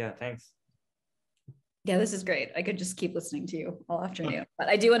amazing. Yeah, thanks. Yeah, this is great. I could just keep listening to you all afternoon, but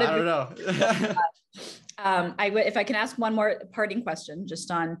I do want to. I don't know. If I can ask one more parting question,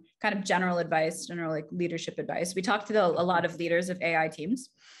 just on kind of general like leadership advice. We talked to a lot of leaders of AI teams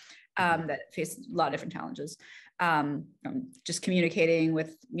that face a lot of different challenges, from just communicating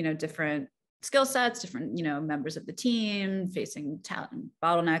with, you know, different skill sets, different, you know, members of the team, facing talent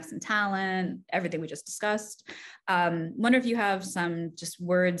bottlenecks and talent, everything we just discussed. Wonder if you have some just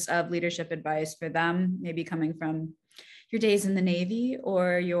words of leadership advice for them, maybe coming from your days in the Navy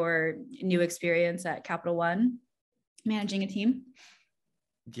or your new experience at Capital One, managing a team.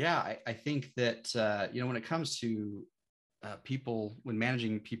 Yeah, I think that, you know, when it comes to people, when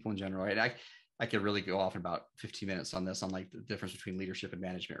managing people in general, right? I could really go off in about 15 minutes on this, on like the difference between leadership and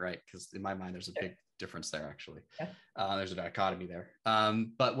management, right? Because in my mind, there's a big difference there, actually. Yeah. There's a dichotomy there.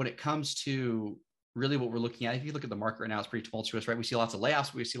 But when it comes to really what we're looking at, if you look at the market right now, it's pretty tumultuous, right? We see lots of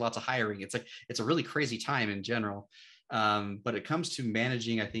layoffs, we see lots of hiring. It's a really crazy time in general. But it comes to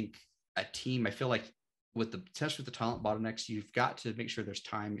managing, I think, a team, I feel like especially with the talent bottlenecks, you've got to make sure there's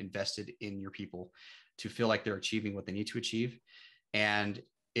time invested in your people to feel like they're achieving what they need to achieve. And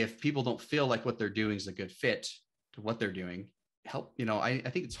if people don't feel like what they're doing is a good fit to what they're doing, you know, I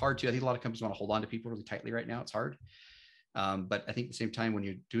think it's hard too. I think a lot of companies want to hold on to people really tightly right now. It's hard. But I think at the same time, when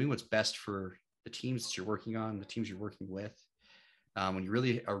you're doing what's best for the teams that you're working on, the teams you're working with, when you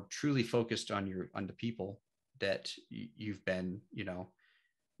really are truly focused on the people that you've been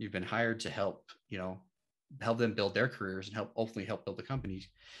hired to help, you know, help them build their careers and ultimately help build the companies.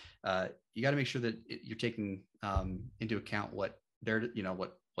 You got to make sure that you're taking into account what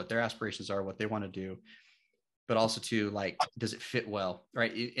their aspirations are, what they want to do, but also to, like, does it fit well,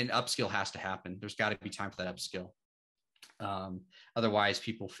 right? And upskill has to happen. There's got to be time for that upskill. Otherwise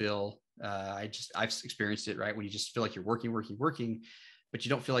people feel, I've experienced it, right? When you just feel like you're working, but you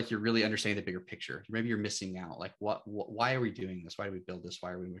don't feel like you're really understanding the bigger picture. Maybe you're missing out. Like, why are we doing this? Why do we build this?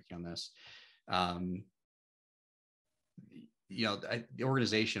 Why are we working on this? You know, the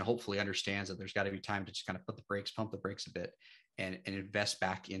organization hopefully understands that there's got to be time to just kind of pump the brakes a bit, and invest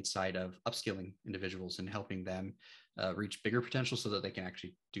back inside of upskilling individuals and helping them reach bigger potential so that they can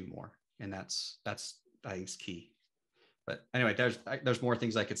actually do more. And that's I think is key. But anyway, there's more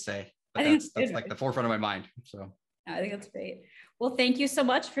things I could say, but that's like the forefront of my mind. So I think that's great. Well, thank you so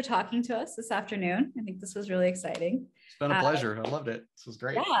much for talking to us this afternoon. I think this was really exciting. It's been a pleasure. I loved it. This was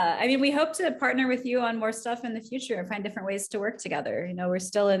great. Yeah. I mean, we hope to partner with you on more stuff in the future and find different ways to work together. You know, we're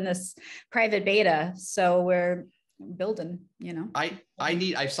still in this private beta, so we're building, you know.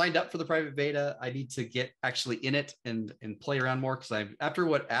 I've signed up for the private beta. I need to get actually in it and play around more, because after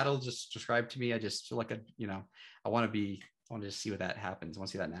what Adil just described to me, I just feel like I want to see what that happens. I want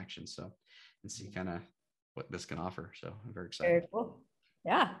to see that in action. So, and see kind of what this can offer. So I'm very excited. Very cool.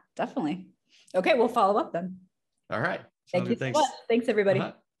 Yeah, definitely. Okay, we'll follow up then. All right. Thank you so much. Thanks, everybody.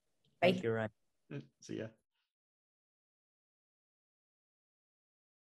 Bye. Thank you, Ryan. See ya.